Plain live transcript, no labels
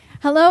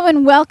Hello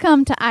and welcome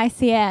to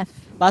ICF.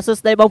 បាទសួ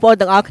ស្តីបងប្អូន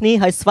ទាំងអស់គ្នា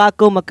ហើយស្វា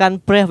គមន៍មកកាន់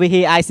ព្រះវិ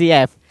ហារ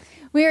ICF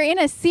We're in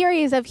a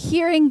series of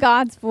hearing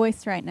God's voice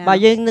right now. បាទ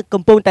យើង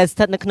កំពុងតែស្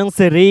ថិតនៅក្នុង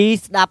ស៊េរី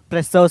ស្ដាប់ព្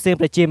រះសូរសៀង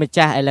ព្រះជាម្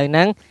ចាស់ឥឡូវហ្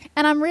នឹង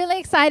And I'm really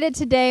excited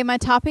today. My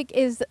topic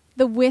is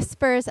the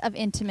whispers of ហើ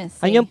យ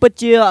intimacy. ខ្ញុំពិត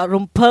ជា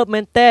រំភើប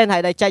មែនទែនហើ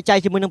យដែលចែកចាយ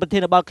ជាមួយនឹងប្រធា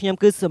នបទខ្ញុំ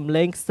គឺសំ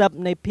ឡេងខ្សឹប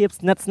នៃភាព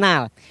ស្និទ្ធស្នា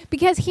ល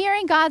Because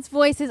hearing God's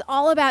voice is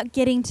all about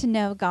getting to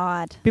know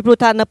God. ពីព្រោះ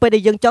ថានៅពេលដែ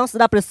លយើងចង់ស្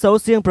ដាប់ព្រះសូរ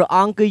សៀងព្រះអ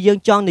ង្គគឺយើង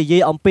ចង់និយា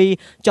យអំពី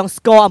ចង់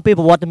ស្គាល់អំពី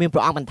ប្រវត្តិមានព្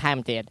រះអង្គបន្ថែម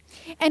ទៀត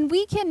And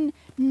we can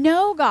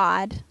know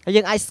God ហើយ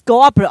យើងអាចស្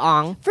គាល់ព្រះអ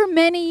ង្គ for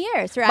many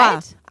years, បាទ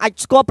right? អាច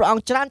ស្គាល់ព្រះអ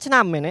ង្គច្រើនឆ្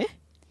នាំមែនទេ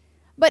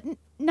But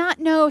not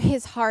know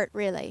his heart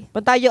really.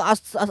 ប៉ុន្តែយើងអ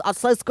ត់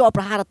សូវស្គាល់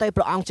ប្រហារតី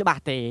ព្រះអង្គច្បា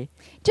ស់ទេ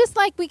Just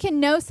like we can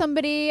know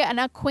somebody, an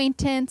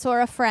acquaintance or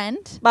a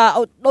friend បាទ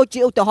ដូចជា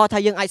ឧទាហរណ៍ថា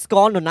យើងអាចស្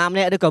គាល់នរណាម្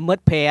នាក់ឬក៏មិ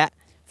ត្តភ័ក្តិ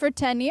for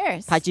 10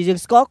 years. ថាជាយើង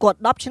ស្គាល់គាត់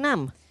10ឆ្នាំ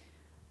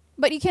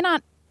But you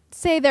cannot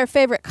say their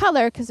favorite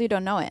color because you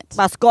don't know it.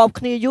 បាទស្គាល់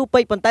គ្នាយូរពេ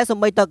កប៉ុន្តែសូ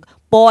ម្បីតែ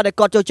ពណ៌ដែល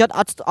គាត់ចូលចិត្ត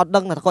អត់ដឹ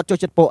ងថាគាត់ចូល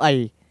ចិត្តពណ៌អី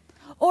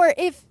Or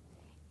if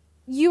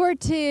you were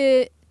to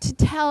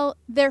tell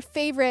their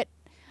favorite,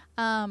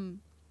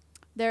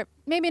 their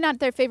maybe not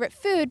their favorite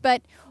food,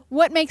 but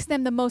what makes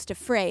them the most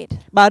afraid.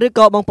 បាទឬ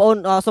ក៏បងប្អូន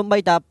សូម្បី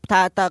តែ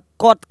ថា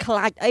គាត់ខ្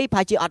លាចអីប្រ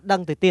ហែលជាអត់ដឹ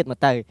ងទៅទៀតមក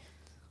ទៅ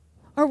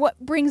Or what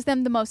brings them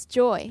the most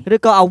joy. ឬ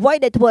ក៏អ្វី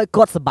ដែលធ្វើឲ្យ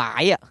គាត់សប្បា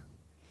យ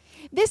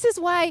This is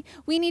why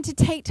we need to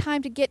take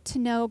time to get to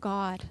know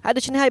God. ហើយ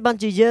ដូច្នេះហើយបាន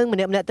ជាយើងម្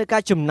នាក់ៗត្រូវកា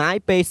រចំណាយ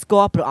ពេលស្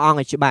គាល់ព្រះអង្គ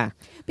ឲ្យច្បាស់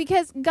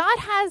Because God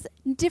has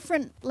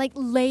different like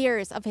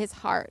layers of his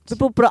heart. ពី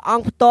ព្រោះព្រះអ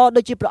ង្គផ្ទាល់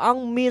ដូចជាព្រះអង្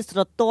គមានស្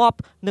រទាប់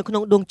នៅក្នុ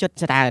ងដួងចិត្ត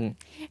ច្រើន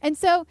And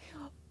so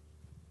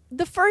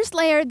the first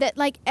layer that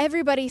like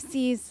everybody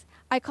sees,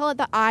 I call it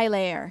the eye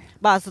layer.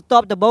 បាទស្រទា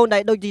ប់ដំបូងដែ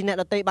លដូចជាអ្នក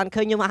ដទៃបាន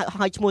ឃើញខ្ញុំ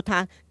ឲ្យឈ្មោះថា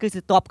គឺស្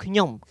រទាប់ខ្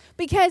ញុំ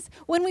Because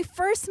when we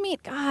first meet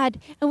God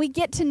and we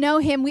get to know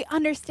him, we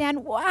understand,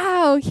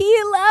 wow, he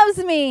loves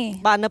me.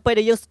 បាទនៅពេល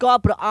ដែលយើងស្គាល់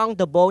ព្រះអង្គ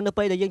ដំបូងនៅ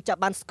ពេលដែលយើងចាប់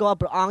បានស្គាល់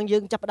ព្រះអង្គយើ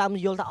ងចាប់ផ្ដើម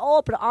យល់ថាអូ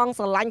ព្រះអង្គ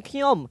ស្រឡាញ់ខ្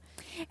ញុំ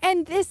And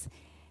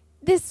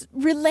this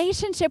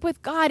relationship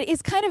with God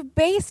is kind of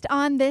based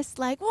on this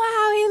like,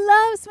 wow, he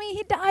loves me,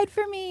 he died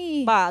for me.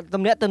 បាទ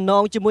ទំនាក់ទំន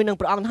ងជាមួយនឹង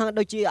ព្រះអង្គហ្នឹង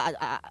ដូចជា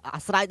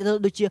អាស្រ័យទៅ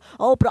ដូចជា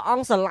អូព្រះអ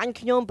ង្គស្រឡាញ់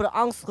ខ្ញុំព្រះ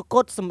អង្គស្ក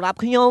ត់សម្រាប់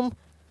ខ្ញុំ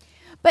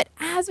But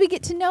as we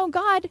get to know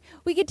God,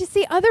 we get to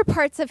see other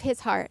parts of his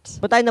heart.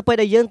 ប៉ុន្តែនៅពេល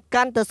ដែលយើង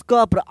កាន់តែស្គា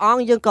ល់ព្រះអង្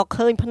គយើងក៏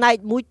ឃើញផ្នែក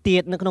មួយទៀ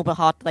តនៅក្នុងព្រះ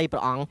ហត្ថីព្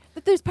រះអង្គ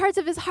That there's parts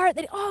of his heart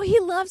that, oh, he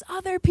loves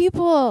other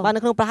people. បាទ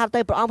នៅក្នុងព្រះហត្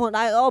ថីព្រះអង្គផង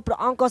ដែរអូព្រះ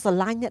អង្គក៏ស្រ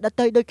ឡាញ់អ្នកដ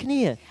ទៃដូចគ្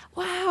នា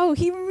Wow,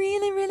 he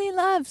really, really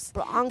loves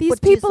ព្រះអង្គ these ពិត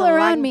ជា people ស្រ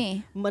ឡាញ់ around me.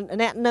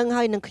 អ្នកនឹង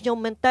ហើយនឹងខ្ញុំ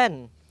មែនតើ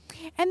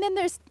And then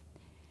there's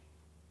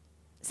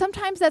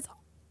sometimes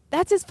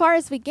that's as far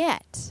as we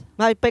get.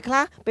 ហើយពេលខ្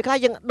លះ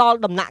យើងដល់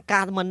ដំណាក់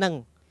កាលមកហ្នឹង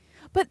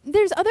But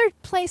there's other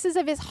places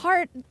of his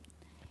heart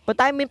ប៉ុន្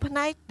តែមានផ្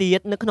នែកទៀត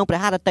នៅក្នុងព្រះ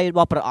ហត្ថីរប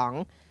ស់ព្រះអង្គ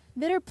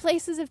that are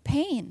places of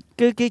pain.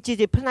 គឺជា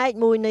ផ្នែក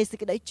មួយនៃសេច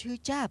ក្តីឈឺ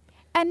ចាប់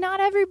And not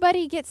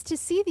everybody gets to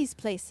see these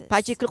places. ប្រ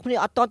ហែលជាគ្រប់គ្នា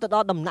អត់តន់ទៅដ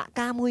ល់ដំណាក់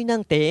កាលមួយហ្នឹ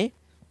ងទេ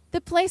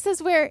The places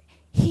where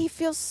he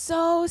feels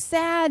so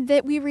sad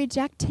that we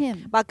reject him.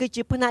 បាទគឺ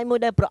ជាផ្នែកមួយ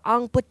ដែលព្រះអ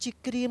ង្គពិតជា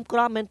ក្រៀមក្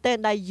រំមែនទែន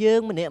ដែលយើ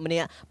ងម្នាក់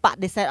ប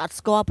ដិសេធអត់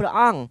ស្គាល់ព្រះ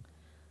អង្គ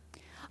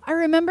I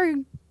remember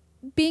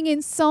being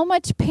in so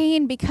much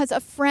pain because a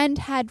friend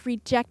had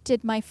rejected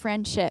my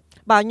friendship.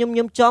 បាទខ្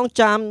ញុំចង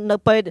ចាំនៅ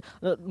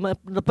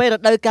ពេលរ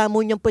ដូវកាល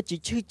មួយខ្ញុំពិតជា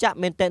ឈឺចាប់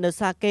មែនទែនដោយ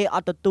សារគេអ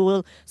ត់ទទួល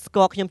ស្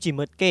គាល់ខ្ញុំជា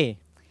មិត្តគេ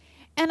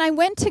And I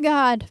went to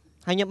God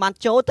ហើយខ្ញុំបាន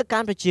ចូលទៅកា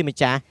ន់ព្រះជាម្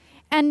ចាស់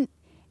and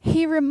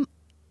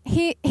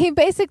he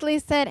basically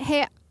said,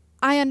 "Hey,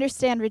 I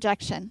understand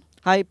rejection."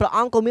 ហើយព្រះអ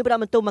ង្គក៏មានផ្ដ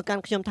ល់បន្ទូលមកកា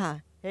ន់ខ្ញុំថា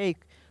ហេ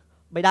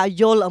បិតា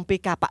យល់អំពី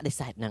ការបដិ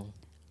សេធហ្នឹង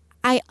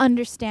I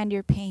understand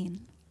your pain.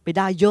 បិ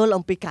តាយល់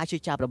អំពីការឈឺ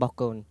ចាប់របស់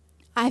កូន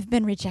I've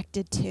been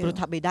rejected ព្រោះ too.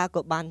 ថាបិតា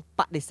ក៏បាន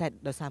បដិសេធ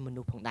ដោយសារម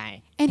នុស្សផងដែរ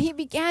And he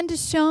began to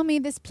show me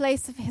this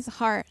place of his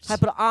heart. ហើយ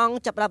ព្រះអង្គ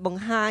ចាប់ផ្ដើមប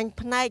ង្ហាញ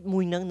ផ្នែកមួ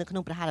យនឹងនៅក្នុ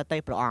ងព្រះហត្ថី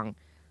ព្រះអង្គ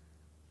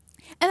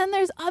And then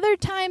there's other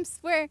times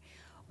where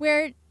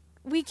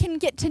we can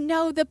get to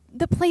know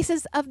the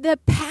places of the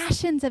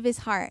passions of his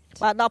heart.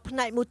 បាទដល់ផ្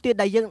នែកមួយទៀត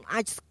ដែលយើង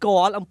អាចស្គា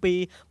ល់អំពី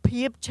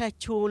ភាពឆេះ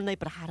ឆួលនៃ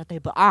ព្រះហត្ថី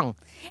ព្រះអង្គ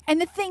And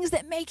the things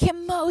that make him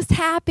most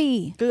happy.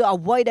 គឺ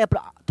អ្វីដែល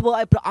ធ្វើ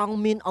ឲ្យព្រះអង្គ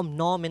មានអំ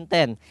ណរមែន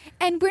ទែន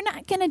And we're not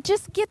going to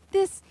just get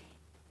this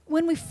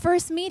when we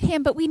first meet him,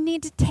 but we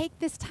need to take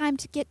this time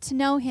to get to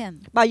know him.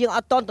 បាទយើងអ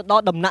ត់តន់ទៅដ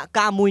ល់ដំណាក់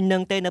កាលមួយនឹ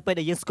ងទេនៅពេល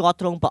ដែលយើងស្គាល់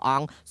ទ្រង់ព្រះអ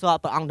ង្គស្គាល់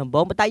ព្រះអង្គដំបូ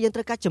ងប៉ុន្តែយើងត្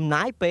រូវការចំ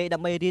ណាយពេលដើ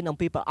ម្បីរៀនអំ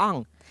ពីព្រះអង្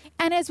គ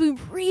And as we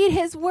read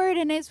his word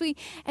and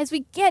as we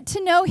get to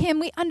know him,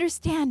 we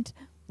understand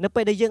នៅ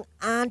ពេលដែលយើង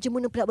អានជាមួ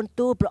យនឹងព្រះបន្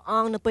ទូលព្រះអ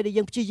ង្គនៅពេលដែល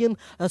យើងព្យាយាម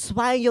ស្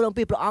វែងយល់អំ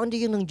ពីព្រះអង្គ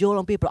យើងនឹងយល់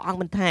អំពីព្រះអង្គ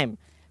បន្ថែម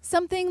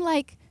something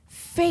like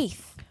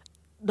faith.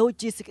 ដូច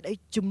ជាសេចក្តី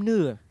ជំ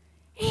នឿ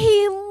He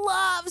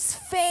loves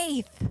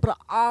faith. ព្រះ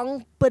អង្គ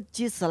ពិត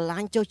ជាស្រឡា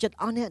ញ់ចូលចិត្ត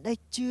អស់អ្នកដែល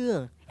ជឿ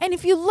And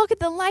if you look at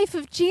the life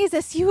of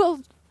Jesus,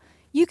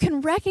 you can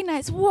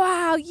recognize,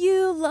 wow, you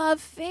love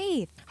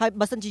faith. ហើយ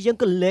បើសិនជាយើង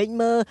ក៏លេង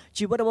មើល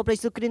ជីវិតរបស់ព្រះ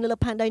យេស៊ូវគ្រីស្ទនៅលើ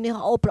ផែនដីនេះ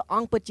អូព្រះអ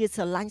ង្គពិតជា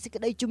ស្រឡាញ់សេច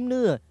ក្តីជំ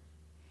នឿ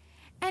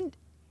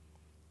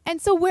And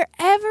so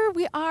wherever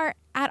we are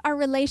at our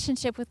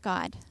relationship with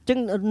God, ចឹង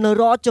នៅ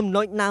រាល់ចំ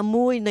ណុចណា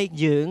មួយនៃ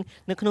យើង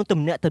នៅក្នុងទំ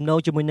នាក់ទំនង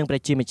ជាមួយនឹងព្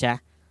រះជាម្ចាស់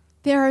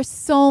there are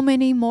so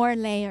many more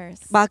layers.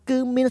 បាទគឺ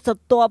មានស្រ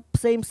ទាប់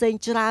ផ្សេង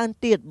ច្រើន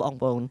ទៀតបង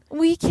ប្អូន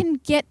We can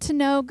get to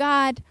know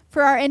God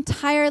for our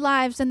entire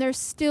lives, and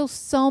there's still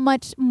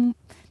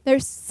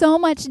there's so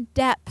much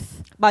depth.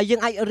 បាទយើង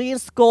អាចរៀន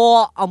ស្គា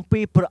ល់អំ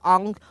ពីព្រះអ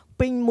ង្គ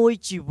ពេញមួយ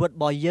ជីវិតរ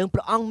បស់យើងព្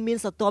រះអង្គមាន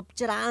ស្រទាប់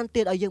ច្រើន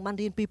ទៀតឲ្យយើងបាន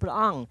រៀនពីព្រះ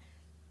អង្គ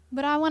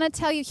But I want to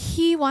tell you,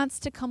 He wants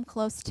to come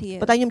close to you.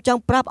 ប៉ុន្តែខ្ញុំចង់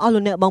ប្រាប់អស់លោ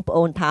កអ្នកបងប្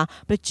អូនថា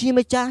ព្រះជា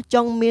ម្ចាស់ច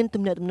ង់មាន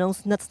ទំនាក់ទំនង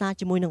ស្និទ្ធស្នាល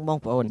ជាមួយនឹងបង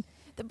ប្អូន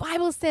The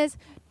Bible says,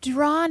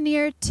 draw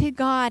near to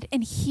God,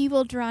 and He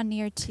will draw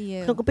near to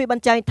ក្នុង you. គម្ពីរប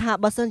ញ្ជាក់ថា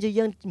បើសិនជា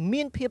យើង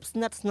មានភាពស្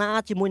និទ្ធស្នាល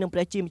ជាមួយនឹងព្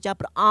រះជាម្ចាស់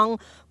ព្រះអង្គ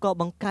ក៏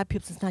បង្កើតភា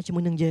ពស្និទ្ធស្នាលជាមួ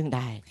យនឹងយើង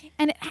ដែរ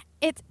And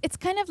it's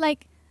kind of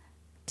like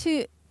to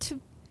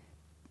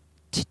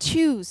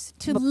choose,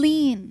 to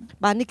lean.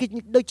 បាទនេះគឺ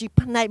ដូចជា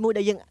ផ្នែកមួយ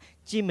ដែលយើង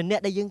ជាម្នា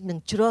ក់ដែលយើងនឹង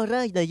ជ្រើស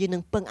រើសដែលយើងនឹ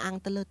ងពឹងអាំង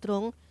ទៅលើទ្រ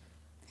ង់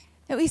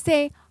That we say,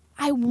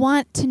 I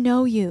want to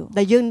know you.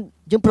 ដែលយើង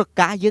ប្រ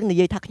កាសយើងនិ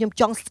យាយថាខ្ញុំ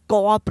ចង់ស្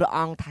គាល់ព្រះអ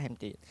ង្គថែម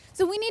ទៀត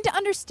So we need to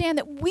understand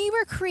that we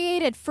were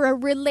created for a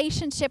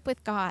relationship with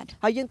God.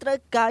 ហើយយើងត្រូវ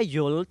ការយ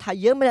ល់ថា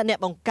យើងមានអ្នក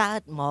បង្កើ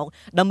តមក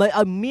ដើម្បី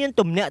ឲ្យមាន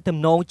ទំនាក់ទំ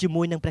នងជា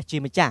មួយនឹងព្រះជា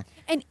ម្ចាស់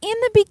And in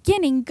the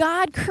beginning,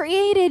 God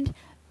created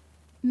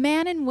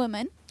man and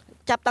woman.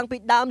 ចាប់តាំងពី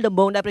ដើមដំ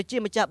បូងដែលព្រះជា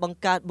ម្ចាស់បង្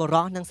កើតបុរ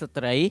សនិងស្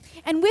ត្រី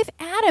And with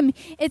Adam,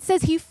 it says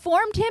He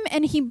formed him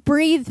and He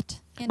breathed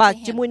បាទ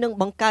into ជាមួយ him. នឹង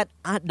បង្កើត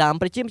អាដាម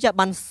ព្រះជាម្ចាស់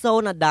បានសូ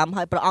នអាដាម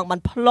ហើយព្រះអង្គបាន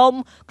ផ្លុំ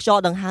ខ្យ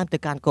ល់ដង្ហើមទៅ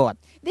កាន់គាត់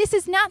This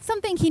is not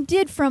something He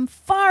did from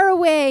far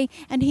away,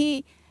 and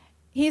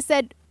He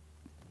said,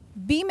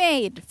 "Be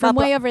made" from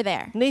way over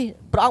there. នេះ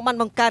ព្រះអង្គបាន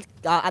បង្កើត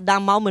អាដា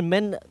មមកមិនមែ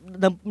ន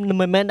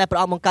ដែលព្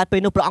រះអង្គបង្កើតពេល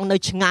នោះព្រះអង្គនៅ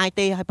ឆ្ងាយ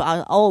ទេហើយព្រះអ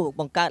ង្គអូ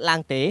បង្កើតឡើ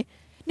ងទេ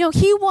No,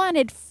 He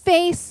wanted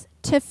face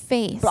to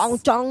face. ព្រះអង្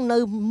គចង់នៅ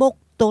មុខ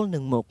ទល់នឹ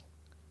ងមុខ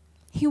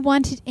He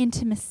wanted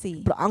intimacy.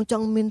 ព្រះអង្គច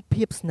ង់មាន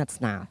ភាពស្និទ្ធ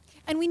ស្នាល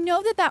And we know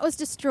that was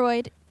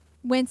destroyed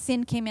when sin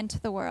came into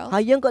the world.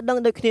 ហើយយើងក៏ដឹង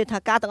ដូចគ្នាថា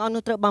ការទាំងអស់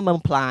នោះត្រូវបានបំ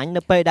ផ្លាញ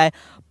នៅពេលដែល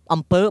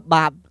អំពើ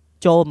បាប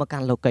ចូលមកកា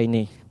ន់លោកីយ៍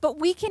នេះ But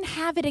we can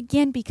have it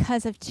again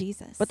because of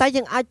Jesus. ប៉ុន្តែ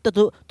យើងអាច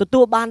ទទួ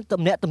លបាន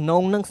ទំនាក់ទំន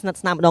ងនឹងស្និទ្ធ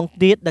ស្នាលម្ដង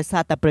ទៀតដោយសា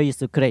រតែព្រះយេ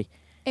ស៊ូវគ្រីស្ទ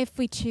If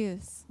we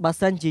choose. បើ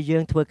សិនជាយើ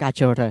ងធ្វើការ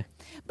ជ្រើសរើស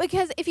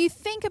Because if you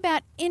think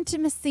about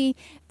intimacy,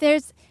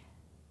 there's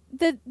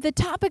the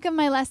topic of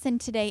my lesson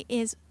today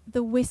is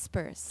the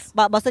whispers.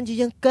 បាទបើសិនជា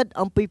យើងគិត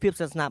អំពីភាព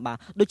ស្និទ្ធស្នាលបាទ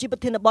ដូចជាប្រ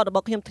ធានបទរប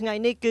ស់ខ្ញុំថ្ងៃ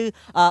នេះគឺ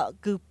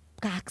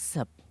ការខ្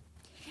សឹប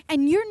And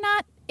you're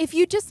not, if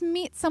you just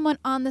meet someone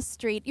on the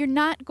street, you're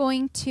not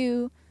going to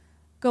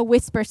go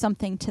whisper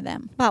something to them.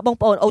 បាទបង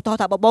ប្អូនឧទាហរ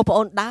ណ៍ថាបងប្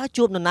អូនដើរ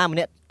ជួបនរណាម្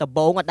នាក់ដំ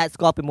បូងអត់ដែលស្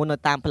គាល់ពីមុននៅ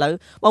តាមផ្លូវ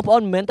បងប្អូ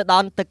នមិនមែនទៅដ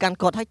ល់ទៅកាន់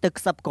គាត់ហើយទៅ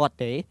ខ្សឹបគាត់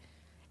ទេ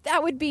That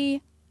would be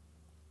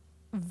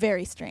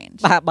very strange.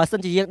 បាទបើសិន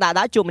ជាយើងដើ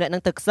រជួបម្នាក់នឹ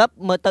ងទៅខ្សឹប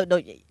មើលទៅដូ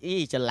ច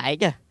ចលែ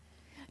ក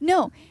No,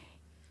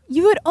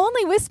 you would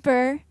only whisper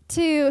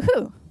to who?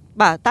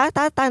 បាទ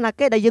តែណា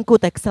គេដែលយើងគួរ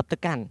តែខ្សឹបទៅ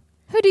កាន់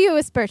Who do you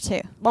whisper to?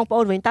 បងប្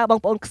អូនវិញតើបង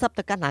ប្អូនខ្សឹប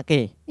ទៅកាន់ណាគេ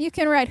You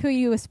can write who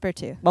you whisper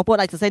to. បងប្អូន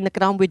អាចសរសេរនៅ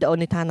ក្រោមវីដេអូ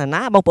នេះថា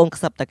ណាបងប្អូន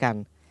ខ្សឹបទៅកាន់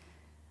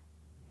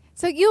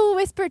So you'll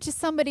whisper to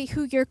somebody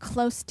who you're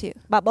close to.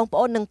 បាទបងប្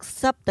អូននឹងខ្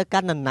សឹបទៅកា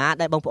ន់នរណា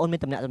ដែលបងប្អូនមាន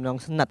ទំនាក់ទំនង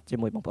ស្និទ្ធជា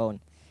មួយបងប្អូន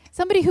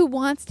Somebody who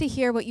wants to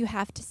hear what you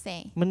have to say.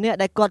 ម្នាក់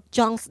ដែលគាត់ច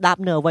ង់ស្ដាប់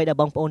នៅអ្វីដែល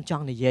បងប្អូនច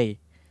ង់និយាយ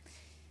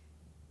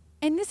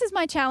And this is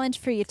my challenge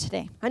for you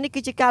today. ហើយនេះ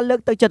គឺជាការលើក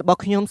ទឹកចិត្តរបស់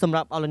ខ្ញុំសម្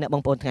រាប់អស់លោកអ្នកប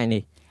ងប្អូនថ្ងៃ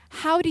នេះ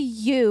How do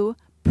you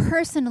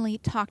personally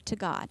talk to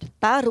God?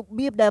 តើរ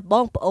បៀបដែលប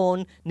ងប្អូន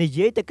និ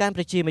យាយទៅកាន់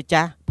ព្រះជាម្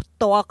ចាស់ផ្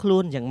ទាល់ខ្លួ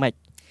នយ៉ាងម៉េច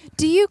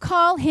Do you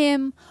call him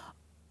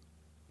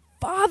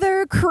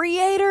Father,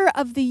 Creator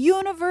of the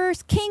universe,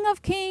 King of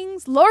Kings,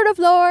 Lord of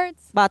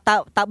Lords? បាទ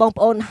តើបង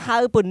ប្អូនហៅ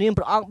ព្រះនាម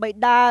ព្រះអង្គបិ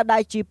តាដែ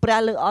លជាព្រះ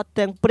លើអស់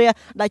ទាំងព្រះ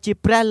ដែលជា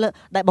ព្រះ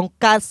ដែលបង្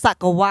កើតស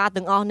កលវា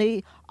ទាំងអស់នេះ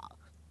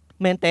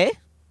មែនទេ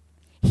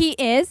He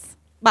is.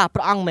 បាទព្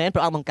រះអង្គមែនព្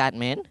រះអង្គបង្កើត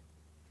មែន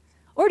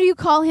Or do you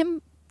call him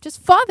just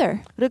Father?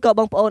 ឬក៏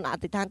បងប្អូនអ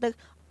ធិដ្ឋានទៅ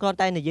គ្រាន់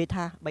តែនិយាយ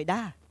ថាបិ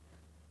តា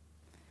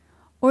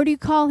Or do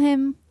you call him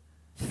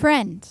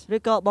friend, ឬ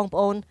ក៏បងប្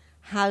អូន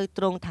ហៅ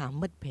ទ្រង់ថា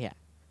មិត្តភក្តិ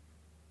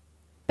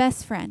best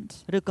friend,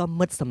 ឬក៏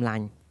មិត្តសម្លា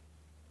ញ់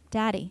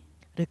daddy?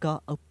 ឬក៏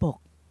ឪពុក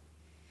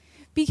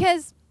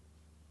Because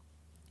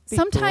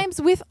sometimes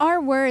with our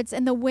words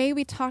and the way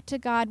we talk to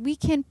God, we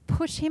can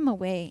push him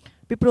away.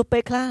 ពីព្រោះពេ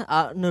លខ្លះ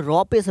នៅរា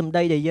ល់ពាក្យសម្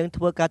ដីដែលយើង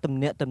ធ្វើការទំ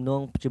នាក់ទំន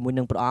ងជាមួយ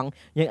នឹងព្រះអង្គ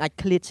យើងអាច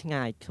ឃ្លាតឆ្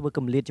ងាយធ្វើគ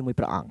ម្លាតជាមួយ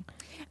ព្រះអង្គ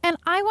And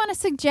I want to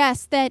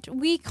suggest that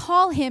we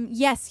call him,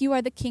 yes, you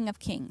are the King of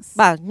Kings.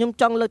 បាទខ្ញុំ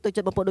ចង់លើកទឹកចិ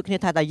ត្តបងប្អូនដូចគ្នា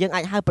ថាយើង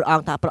អាចហៅព្រះអ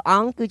ង្គថាព្រះអ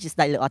ង្គគឺជាស្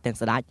ដេចលើអស់ទាំង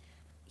ស្ដេច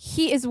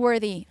He is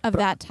worthy of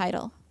that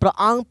title. ព្រះ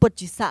អង្គពិត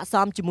ជាស័ក្តិស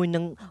មជាមួយនឹ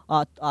ង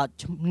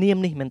នាម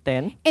នេះមែនទែ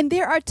ន And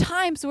there are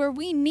times where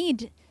we need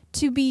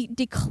to be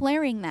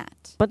declaring that.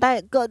 ប៉ុន្តែ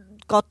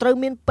ក៏ត្រូវ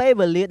មានពេល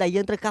វេលាដែល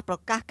យើងត្រូវការប្រ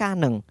កាសការ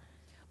នឹង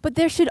But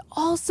there should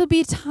also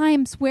be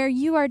times where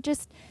you are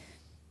just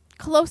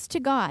close to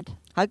God.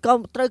 ហើយក៏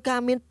ត្រូវការ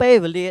មានពេល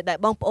វេលាដែល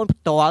បងប្អូនផ្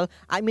ទាល់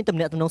អាចមានទំ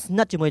នាក់ទំនងស្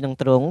និទ្ធជាមួយនឹង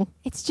ទ្រង់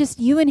It's just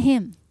you and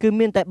him. គឺ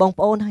មានតែបង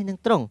ប្អូនហើយនឹង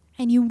ទ្រង់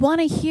And you want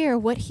to hear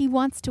what he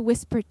wants to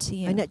whisper to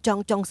ហើយ you. អ្នក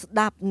ចង់ស្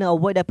ដាប់នៅ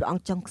អ្វីដែលព្រះអ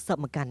ង្គចង់ខ្សឹប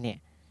មកកាន់អ្នក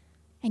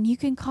And you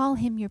can call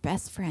him your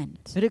best friend.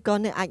 ឬក៏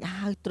អ្នកអាច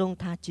ហៅទ្រង់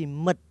ថាជា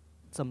មិត្ត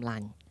សម្លា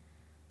ញ់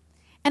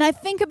And I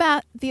think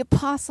about the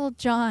Apostle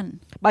John,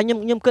 បាទខ្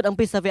ញុំគិតអំ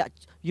ពីសាវក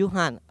យូ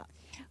ហាន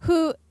who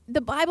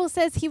the Bible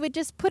says he would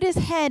just put his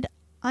head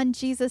on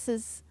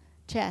Jesus's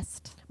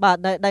chest. បាទ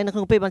ដែលនៅក្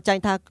នុងពេលបញ្ចាញ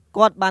ថា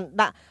គាត់បាន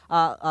ដាក់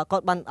គា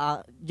ត់បាន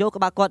យក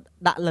ក្បាលគាត់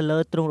ដាក់លើ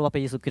ទ្រង់របស់ព្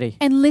រះយេស៊ូវគ្រីស្ទ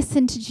And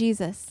listen to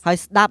Jesus. ហើយ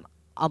ស្ដាប់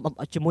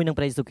ជាមួយនឹង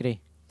ព្រះយេស៊ូវគ្រីស្ទ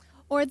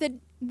Or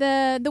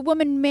the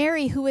woman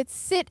Mary who would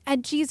sit at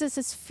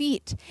Jesus's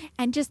feet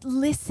and just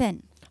listen.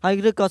 ហើយ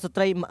ឬក៏ស្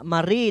ត្រី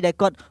ម៉ារីដែល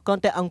គាត់គ្រា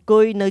ន់តែអង្គុ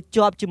យនៅ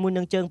ជាប់ជាមួយ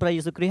នឹងជើងព្រះ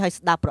យេស៊ូវគ្រីស្ទហើយ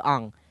ស្ដាប់ព្រះអ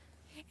ង្គ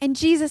And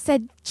Jesus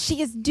said she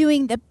is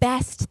doing the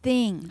best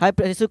thing. ហើយ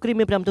ព្រះយេស៊ូវគ្រីស្ទ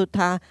មានព្រះបន្ទូល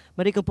ថា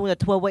ម៉ារីកំពុងតែ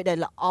ធ្វើអ្វីដែល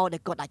ល្អដែ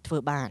លគាត់អាចធ្វើ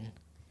បាន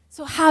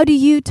So how do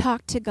you talk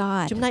to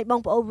God? ចំណែកប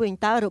ងប្អូនវិញ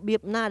តើរបៀ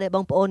បណាដែលប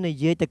ងប្អូននិ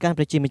យាយទៅកាន់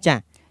ព្រះជាម្ចា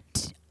ស់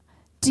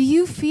Do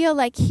you feel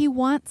like he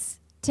wants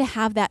to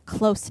have that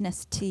closeness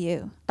to you?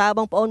 តើប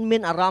ងប្អូនមា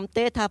នអារម្មណ៍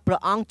ទេថាព្រះ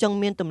អង្គចង់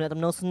មានទំនាក់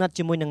ទំនងស្និទ្ធ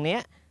ជាមួយនឹងអ្ន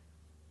ក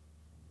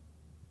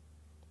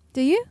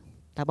Do you?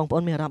 តើបងប្អូ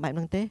នមានអារម្មណ៍បែបហ្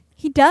នឹងទេ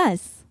He does.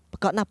 ប្រ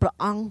កបណាស់ព្រះ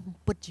អង្គ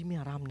ពិតជាមាន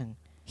អារម្មណ៍ហ្នឹង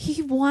He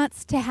wants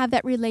to have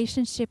that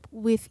relationship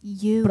with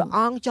you. ព្រះ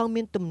អង្គចង់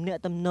មានទំនាក់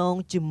ទំនង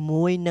ជា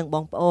មួយនឹងប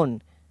ងប្អូន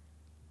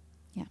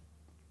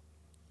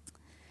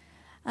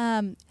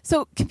So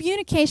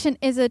communication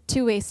is a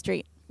two-way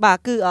street. បាទ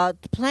គឺ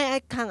ផ្នែក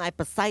ខាងឯ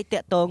ប្រស័យតា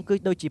ក់ទងគឺ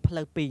ដូចជាផ្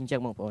លូវពីរអញ្ចឹ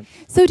ងបងប្អូន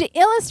So to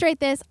illustrate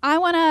this, I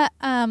want to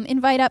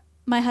invite up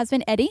my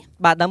husband Eddie.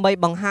 បាទដើម្បី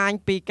បង្ហាញ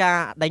ពីការ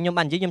ដែលខ្ញុំ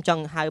បាននិយាយខ្ញុំច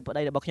ង់ហៅប្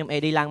តីរបស់ខ្ញុំ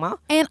Eddie ឡើងមក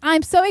And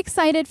I'm so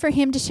excited for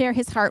him to share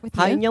his heart with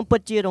ហើយ you. ខ្ញុំពិ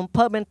តជារំ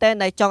ភើបមែនទែន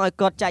ដែលចង់ឲ្យ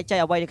គាត់ចែកចាយ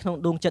អ្វីនៅក្នុង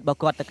ដួងចិត្តរបស់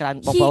គាត់ទៅក្រៅ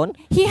បងប្អូន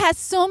He has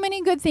so many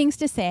good things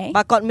to say.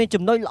 បាទគាត់មាន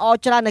ចំណុចល្អ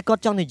ច្រើនដែលគា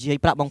ត់ចង់និយាយ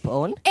ប្រាប់បងប្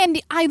អូន And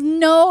I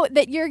know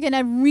that you're going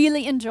to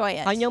really enjoy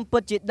ហើយ it. ខ្ញុំពិ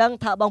តជាដឹង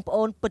ថាបងប្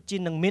អូនពិតជា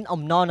នឹងមាន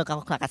អំណរនៅក្នុង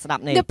ការស្ដា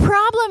ប់នេះ The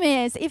problem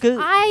is if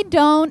I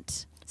don't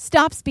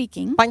stop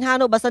speaking, បញ្ហា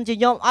នោះបើសិនជា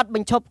ខ្ញុំអត់ប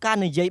ញ្ឈប់ការ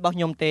និយាយរបស់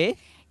ខ្ញុំទេ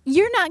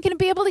you're not going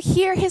to be able to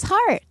hear his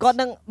heart. គាត់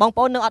នឹងបង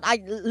ប្អូននឹងអត់អាច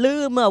ឮ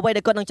មើលអ្វី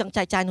ដែលគាត់នឹងចង់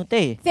ចែកចាយនោះ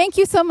ទេ Thank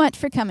you so much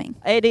for coming.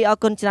 Eddie អរ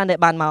គុណច្រើនដែល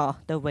បានមក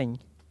ទៅវិញ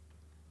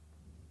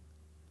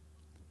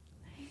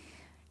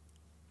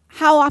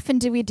How often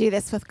do we do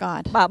this with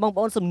God? បាទបង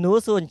ប្អូនសំណួរ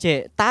សួរអញ្ចេះ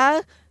តើ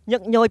ញឹ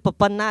កញយ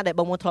ប៉ុណ្ណាដែល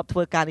បងប្អូនធ្លាប់ធ្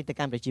វើការនេះទៅ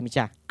កាន់ព្រះជាម្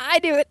ចាស់ I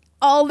do it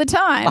all the បាទ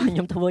time ខ្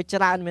ញុំធ្វើ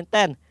ច្រើនមែន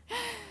ទែន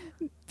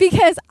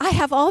because I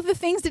have all the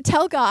things to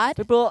tell God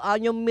ពីព្រោះ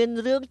ខ្ញុំមាន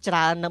រឿងច្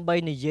រើនដើម្បី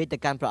និយាយទៅ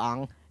កាន់ព្រះអ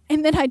ង្គ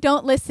and then I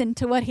don't listen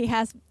to what he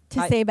has to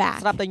say back.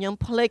 ស្រាប់តែខ្ញុំ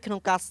ភ្លេចក្នុង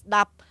ការស្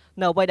ដាប់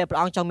នៅអ្វីដែលព្រះ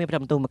អង្គចង់មានព្រះ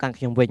បន្ទូលមកកាន់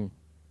ខ្ញុំវិញ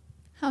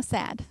How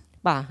sad.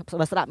 បាទ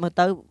បើស្ដាប់មើល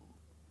ទៅ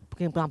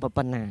ខ្ញុំប្រំ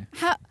ប៉ុណ្ណា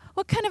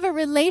What kind of a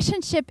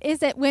relationship is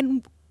it when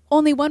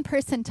only one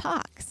person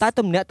talks? តើ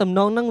ទំនាក់ទំន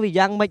ងនឹងវា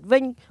យ៉ាងម៉េចវិ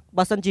ញ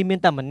បើសិនជាមាន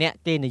តែម្នាក់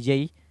ទេនិយា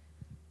យ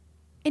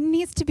It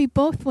needs to be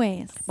both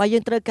ways. បាទយើ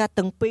ងត្រូវការ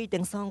ទាំងពីរ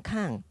ទាំងសង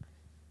ខាង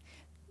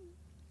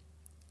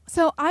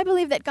So I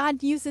believe that God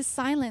uses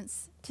silence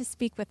to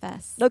speak with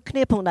us. ដូចគ្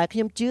នាផងដែរខ្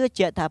ញុំជឿ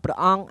ជាក់ថាព្រះ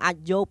អង្គអាច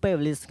យកពេល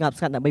វេលាស្ងប់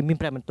ស្ងាត់ដើម្បីមាន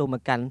ព្រះបន្ទូលម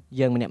កកាន់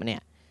យើងម្នាក់ៗ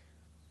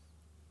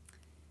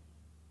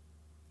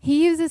He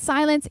uses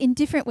silence in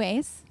different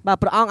ways. បាទ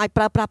ព្រះអង្គអាច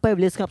ប្រើប្រាស់ពេល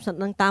វេលាស្ងប់ស្ងាត់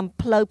នឹងតាម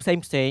ផ្លូវផ្សេ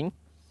ងៗ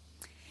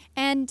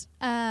And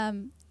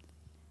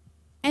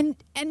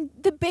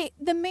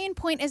the main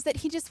point is that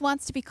he just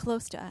wants to be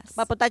close to us.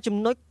 បាទប៉ុន្តែចំ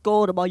ណុចគោ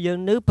លរបស់យើង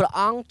នេះព្រះ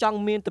អង្គចង់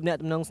មានទំនាក់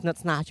ទំនងស្និទ្ធ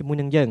ស្នាលជាមួយ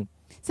នឹងយើង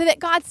So that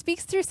God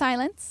speaks through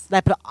silence. ដែ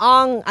លព្រះអ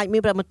ង្គអាចមា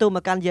នព្រះបន្ទូលម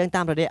កកាន់យើង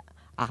តាមរយៈ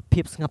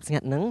ភាពស្ងប់ស្ងា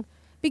ត់នឹង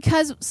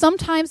Because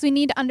sometimes we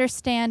need to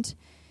understand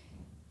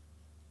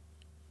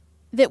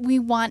that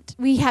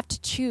we have to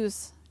choose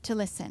to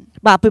listen.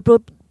 បាទពីព្រោះ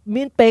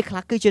មានពេលខ្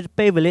លះគឺជា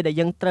ពេលវេលាដែល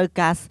យើងត្រូវ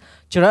ការ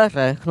ជ្រើស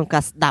រើសក្នុងកា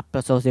រស្ដាប់ព្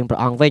រះសូរសៀងព្រះ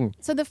អង្គវិញ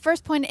So the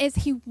first point is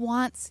he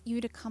wants you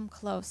to come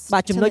close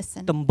បាទ to ចំណុច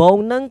listen. ដំបូង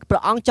ហ្នឹងព្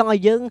រះអង្គចង់ឲ្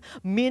យយើង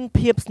មាន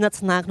ភាពស្និទ្ធ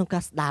ស្នាលក្នុងកា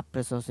រស្ដាប់ព្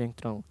រះសូរសៀង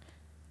ទ្រង់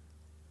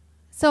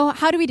So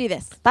how do we do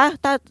this?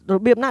 តើរ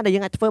បៀបណាដែលយើ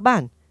ងអាចធ្វើបា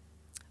ន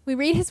We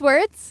read his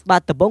words. បា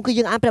ទដំបូងគឺ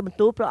យើងអានព្រះបន្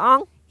ទូលព្រះអ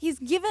ង្គ He's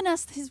given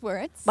us his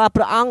words. បាទ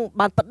ព្រះអង្គ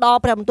បានផ្ដល់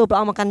ព្រះបន្ទូលព្រះ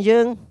អង្គមកកាន់យើ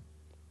ង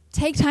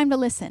Take time to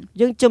listen.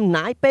 យើងចំ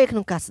ណាយពេលក្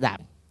នុងការស្ដា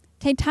ប់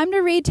Take time to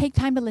read, take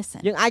time to listen.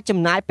 យើងអាចចំ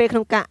ណាយពេលក្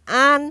នុងការ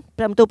អាន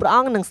ព្រះបន្ទូលព្រះអ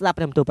ង្គនិងស្ដាប់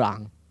ព្រះបន្ទូលព្រះអ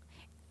ង្គ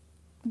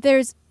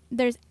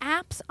There's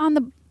apps on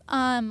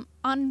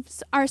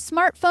our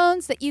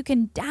smartphones that you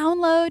can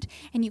download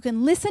and you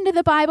can listen to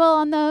the Bible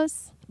on those.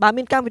 បាទ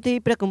មានកម្មវិធី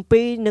ព្រះគម្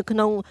ពីរនៅក្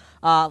នុង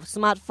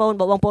smartphone រ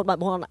បស់បងប្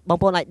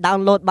អូនអាច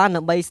download បាន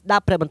ដើម្បីស្ដា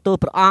ប់ព្រះបន្ទូល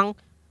ព្រះអង្គ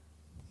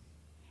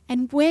And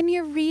when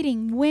you're reading,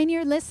 when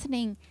you're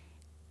listening,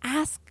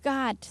 ask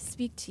God to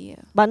speak to you.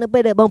 បាទនៅពេ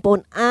លដែលបងប្អូន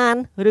អាន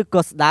ឬ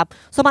ក៏ស្ដាប់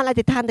សូមបានអ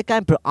ធិដ្ឋានទៅកា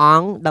ន់ព្រះអ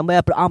ង្គដើម្បី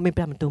ឲ្យព្រះអង្គមាន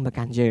ព្រះបន្ទូលមក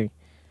កាន់យើង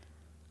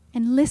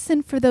and listen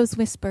for those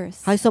whispers.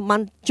 ហើយសូមបា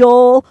នចូ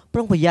លប្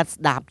រុងប្រយ័ត្ន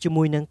ស្ដាប់ជា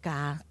មួយនឹង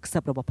ការខ្សឹ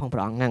បរបស់ព្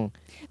រះអង្គហ្នឹង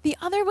The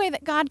other way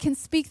that God can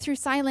speak through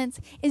silence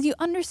is you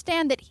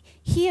understand that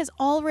He has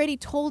already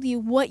told you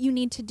what you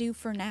need to do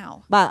for now.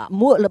 បាទ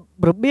មួយ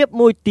របៀប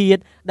មួយទៀត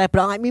ដែលព្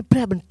រះអង្គអាចមានព្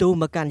រះបន្ទូល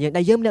មកកាន់យើង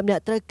ដែលយើងម្នាក់ៗ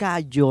ត្រូវការ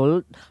យល់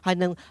ហើយ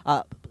នឹង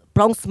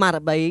ប្រុងស្មារ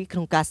តីក្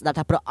នុងការស្ដាប់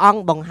ថាព្រះអង្គ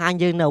បង្ហាញ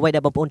យើងនៅអ្វីដែ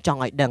លបងប្អូនចង់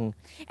ឲ្យដឹង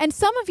And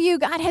some of you,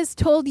 God has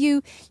told you,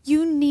 you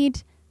need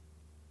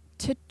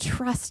to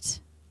trust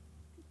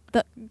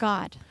the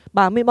God.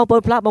 បាទមានបងប្អូ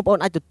នខ្លះបងប្អូន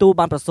អាចទទួល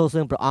បានប្រសូត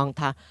សឿនព្រះអង្គ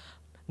ថា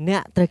អ្ន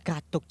កត្រូវការ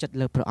ទុកចិត្ត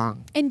លើព្រះអង្គ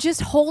And just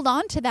hold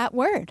on to that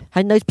word.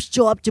 ហើយនៅភ្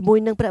ជាប់ជាមួយ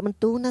នឹងព្រះបន្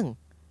ទូលហ្នឹង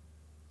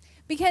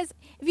Because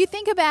if you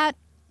think about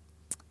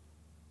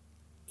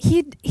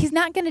He's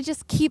not going to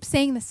just keep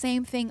saying the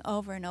same thing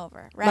over and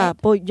over, បាទ right?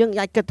 ពួកយើង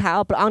អាចគិតថា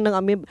ព្រះអង្គនឹងអ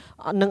ត់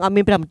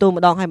មានព្រះបន្ទូល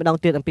ម្ដងហើយម្ដង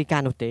ទៀតអំពីកា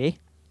រនោះទេ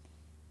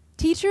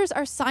Teachers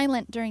are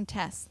silent during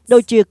tests. ដូ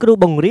ចជាគ្រូ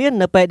បង្រៀន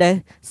នៅពេលដែល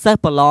សិស្ស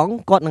ប្រឡង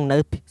គាត់នឹងនៅ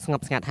ស្ង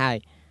ប់ស្ងាត់ហើយ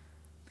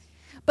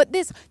But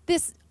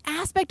this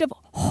aspect of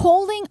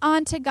holding on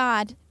to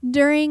God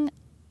during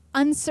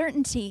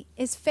uncertainty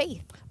is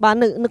faith. បាទ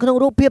នៅក្នុង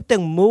រូបភាព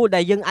ទាំងមូល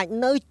ដែលយើងអាច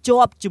នៅ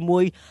ជាប់ជាមួ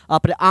យ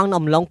ព្រះអង្គនៅ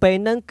អំឡុងពេល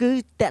ហ្នឹងគឺ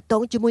តកត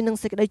ងជាមួយនឹង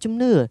សេចក្តីជំ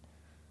នឿ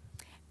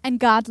And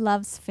God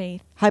loves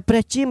faith. ហើយព្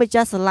រះជាម្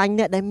ចាស់ស្រឡាញ់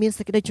អ្នកដែលមាន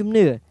សេចក្តីជំ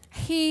នឿ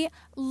He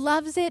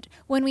loves it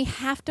when we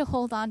have to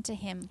hold on to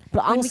Him, ព្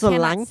រះអ when ង្គ we ស្រ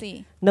ឡាញ់ cannot see.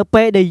 នៅ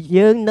ពេលដែល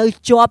យើងនៅ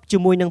ជាប់ជា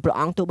មួយនឹងព្រះ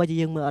អង្គទោះបីជា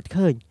យើងមើលអត់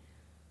ឃើញ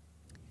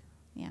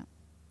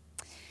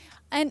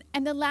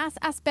And the last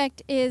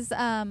aspect is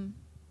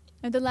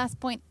or the last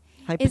point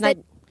ហើយ is ផ្នែក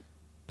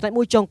that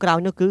មួយចុងក្រោយ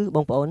នោះគឺប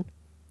ងប្អូន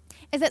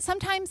is that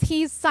sometimes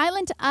He's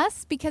silent to us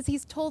because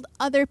He's told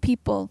other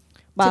people to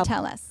Bah.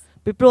 tell us.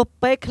 ពីព្រោះ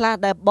ពេលខ្លះ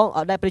ដែល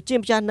ព្រះជា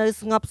ម្ចាស់នៅ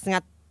ស្ងប់ស្ងា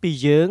ត់ពី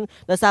យើង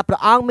ដោយសារព្រះ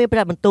អង្គមានព្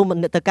រះបន្ទូល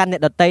ទៅកាន់អ្ន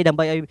កដទៃដើម្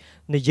បីឲ្យ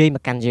និយាយម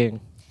កកាន់យើង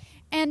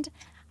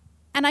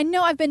And I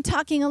know I've been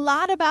talking a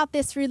lot about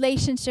this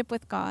relationship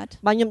with God.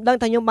 បាទខ្ញុំដឹង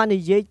ថាខ្ញុំបាន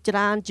និយាយច្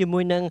រើនជាមួ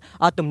យនឹង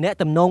ទំនាក់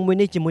ទំនងមួយ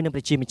នេះជាមួយនឹងព្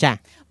រះជាម្ចាស់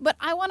But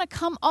I want to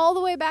come all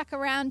the way back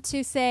around to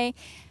say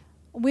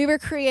we were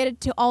created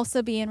to also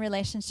be in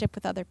relationship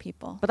with other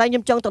people. ប៉ុន្តែខ្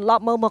ញុំចង់ត្រឡ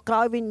ប់មកក្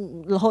រោយវិញ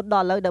រហូតដ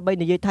ល់ឥឡូវដើម្បី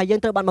និយាយថាយើង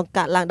ត្រូវបានបង្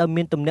កើតឡើងដោយ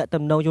មានទំនាក់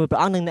ទំនងជាមួយព្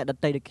រះអង្គនិងអ្នកដ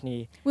ទៃដូចគ្នា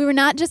We were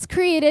not just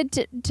created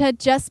to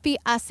just be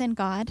us and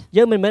God.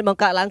 យើងមិនមែនបង្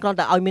កើតឡើងគ្រាន់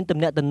តែឲ្យមានទំ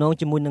នាក់ទំនង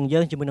ជាមួយនឹងយើ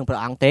ងជាមួយនឹងព្រះ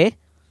អង្គទេ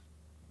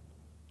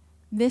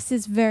This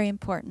is very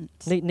important.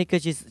 នេះគឺ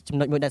ជាចំ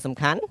ណុចមួយដែលសំ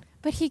ខាន់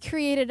But He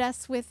created us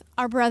with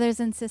our brothers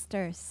and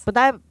sisters. ប៉ុន្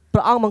តែព្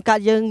រះអង្គបង្កើត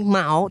យើងម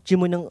កជា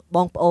មួយនឹងប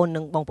ងប្អូន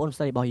និងបងប្អូន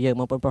ស្រីរបស់យើង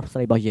បងប្អូនប្រុសស្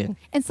រីរបស់យើង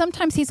And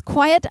sometimes He's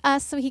quiet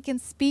us so He can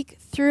speak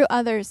through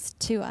others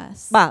to us.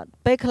 បាទ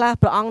ពេលខ្លះ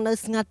ព្រះអង្គនៅ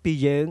ស្ងាត់ពី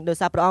យើងដោយ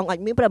សារព្រះអង្គអាច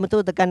មានព្រះបន្ទូ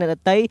លទៅកាន់អ្នកដ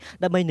ទៃ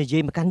ដើម្បីនិយា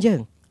យមកកាន់យើង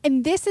And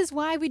this is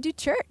why we do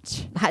church.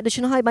 ហើយដូច្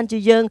នេះហើយបានជា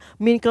យើង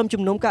មានក្រុម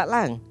ជំនុំកើត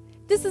ឡើង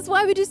This is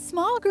why we do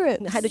small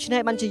groups. ហើយដូច្នេះ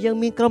ហើយបានជាយើង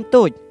មានក្រុម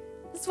តូច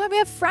This is why we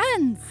have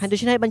friends. ហើយដូ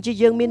ច្នេះហើយបានជា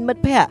យើងមានមិត្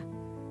តភ័ក្តិ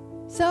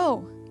So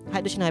ហើ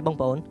យដូច្នេះហើយបង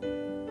ប្អូន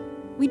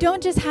we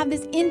don't just have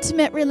this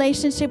intimate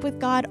relationship with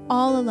God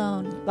all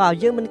alone. បាទ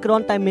យើងមិនគ្រា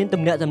ន់តែមាន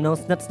ទំនាក់ទំនង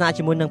ស្និទ្ធស្នាល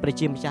ជាមួយនឹងព្រះ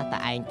ជាម្ចាស់តែ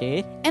ឯងទេ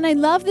And I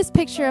love this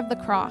picture of the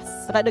cross.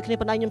 ប៉ុន្តែដូចគ្នា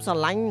ប៉ុណ្ណឹងខ្ញុំស្រ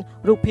ឡាញ់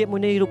រូបភាពមួ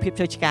យនេះរូបភាព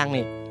ឆ្លុយឆ្កាង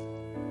នេះ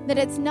That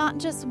it's not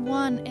just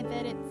one and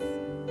that it's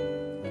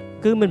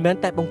គឺមិនមែន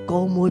តែបង្គោ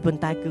លមួយប៉ុ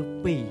ន្តែគឺ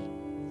ពីរ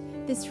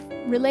this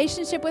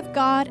relationship with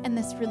God and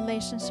this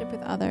relationship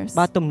with others.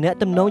 បាទទំនាក់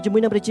ទំនងជាមួ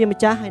យនឹងព្រះជាម្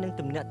ចាស់ហើយនឹង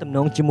ទំនាក់ទំន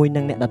ងជាមួយ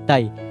នឹងអ្នកដទៃ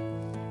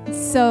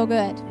It's so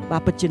good. បា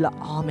ទពិតជាល្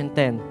អមែន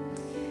ទែន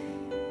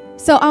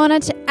So I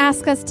wanted to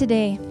ask us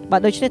today, បា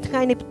ទដូច្នេះថ្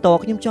ងៃនេះបន្ត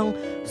ខ្ញុំចង់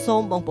សូ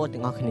មបងប្អូន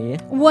ទាំងអស់គ្នា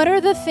what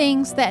are the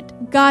things that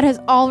God has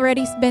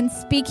already been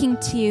speaking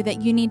to you that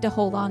you need to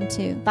hold on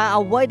to? តើ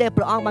អ្វីដែល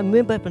ព្រះអង្គបានមា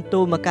នព្រះបន្ទូ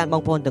លមកកាន់ប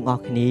ងប្អូនទាំងអ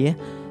ស់គ្នា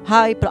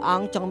ហើយព្រះអ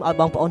ង្គចង់ឲ្យ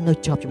បងប្អូននៅ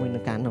ជាប់ជាមួយ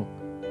នឹងការនោះ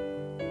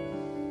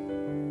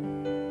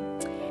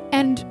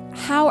And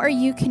how are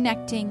you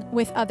connecting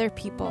with other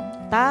people?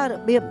 តើរ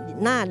បៀប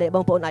ណាដែលប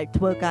ងប្អូនអាច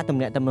ធ្វើការទំ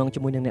នាក់ទំនងជា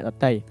មួយនឹងអ្នកដ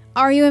ទៃ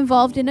Are you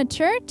involved in a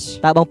church,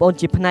 តើបងប្អូន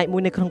ជាផ្នែកមួ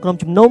យនៅក្នុងក្រុម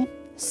ជំនុំ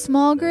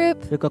small group,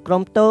 ឬក៏ក្រុ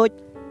មតូច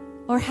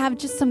or have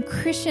just some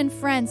Christian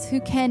friends who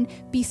can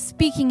be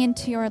speaking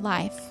into your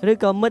life? ឬ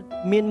ក៏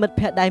មានមិត្ត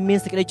ភ័ក្តិដែលមាន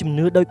សេចក្តីជំ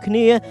នឿដូចគ្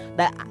នា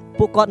ដែល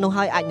ពួកគាត់នោះ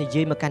ហើយអាចនិ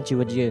យាយមកកាន់ជី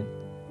វិតយើង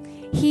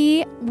He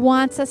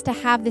wants us to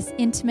have this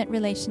intimate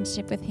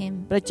relationship with Him.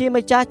 ព្រះជា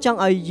ម្ចាស់ចង់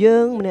ឲ្យយើ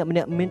ងម្នាក់ៗ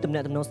មានទំនា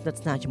ក់ទំនងស្និទ្ធ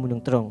ស្នាលជាមួយនឹ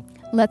ងទ្រង់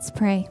Let's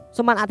pray.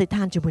 សូមបានអធិដ្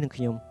ឋានជាមួយនឹង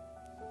ខ្ញុំ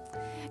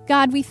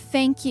God, we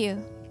thank you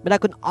បិតា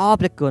គុណអរ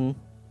ព្រះគុណ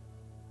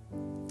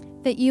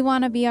that you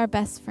want to be our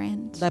best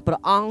friend. ដែលព្រះ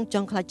អង្គច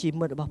ង់ក្លាយជា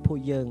មិត្តរបស់ពួក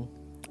យើង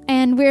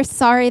And we're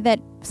sorry that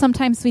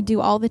sometimes we do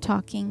all the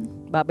talking.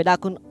 បាទបិតា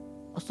គុណ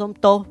សូម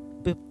ទោស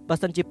បើ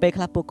សិនជាពេល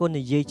ខ្លះពួកគុណ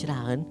និយាយច្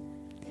រើន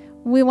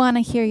We want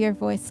to hear your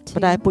voice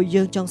ប៉ុន្តែ too. ពួក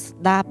យើងចង់ស្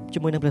ដាប់ជា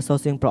មួយនឹងព្រះសូរ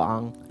សៀងព្រះអ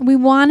ង្គ We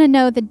want to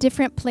know the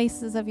different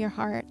places of your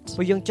heart.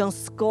 ពួកយើងចង់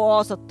ស្គា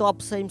ល់សតប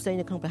ផ្សេងៗ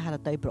នៅក្នុងព្រះハរ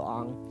តីព្រះអ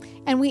ង្គ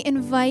And we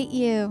invite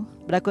you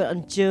បិតាគុណអ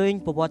ញ្ជើញ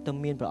ប្រវត្តិ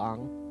មានព្រះអង្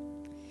គ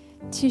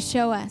to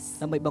show us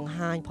ដើម្បីបង្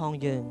ហាញផង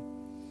យើង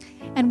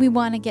And we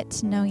want to get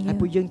to know ហើយ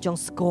ពួក you. យើងចង់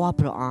ស្គាល់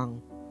ព្រះអង្គ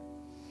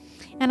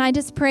And I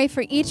just pray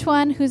for each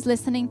one who's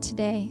listening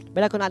today. ពេ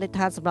លកូនអធិដ្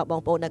ឋានសម្រាប់ប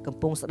ងប្អូនដែលកំ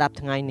ពុងស្ដាប់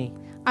ថ្ងៃនេះ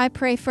I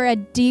pray for a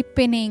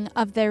deepening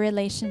of their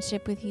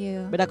relationship with you.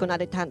 ពេលកូនអ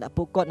ធិដ្ឋានដែល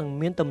ពួកគាត់នឹង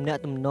មានទំនាក់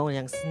ទំនង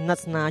យ៉ាងស្និទ្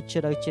ធស្នាល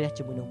ជ្រៅជ្រះ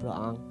ជាមួយនឹងព្រះ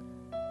អង្គ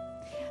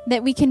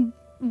That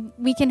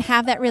we can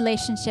have that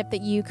relationship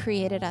that you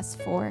created us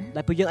for.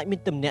 ដែលពួកយើងអាចមា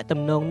នទំនាក់ទំ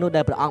នងនោះ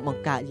ដែលព្រះអង្គប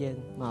ង្កើតយើង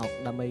មក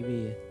ដើម្បី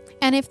វា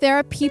And if there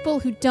are people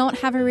who don't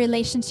have a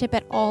relationship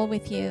at all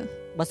with you,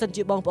 បើសិន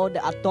ជាបងប្អូនដែ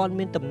លអត់ទាន់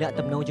មានទំនាក់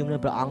ទំនងជាមួយនឹ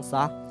ងព្រះអង្គ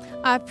សោះ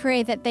I pray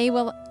that they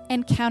will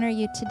encounter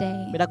you today.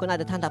 ពេលកូនអ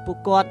ធិដ្ឋានថាពួក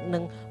គាត់នឹ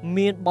ង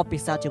មានបទពិ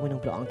សោធន៍ជាមួយនឹ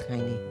ងព្រះអង្គថ្ងៃ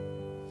នេះ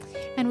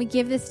And we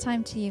give this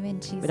time to you in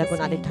ពេល Jesus' កូន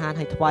អធិ name. ដ្ឋាន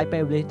ឲ្យថ្វាយពេ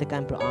លវេលាទៅកា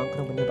ន់ព្រះអង្គក្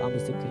នុងនាមព្រះអង្គ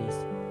យេស៊ូវគ្រី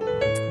ស្ទ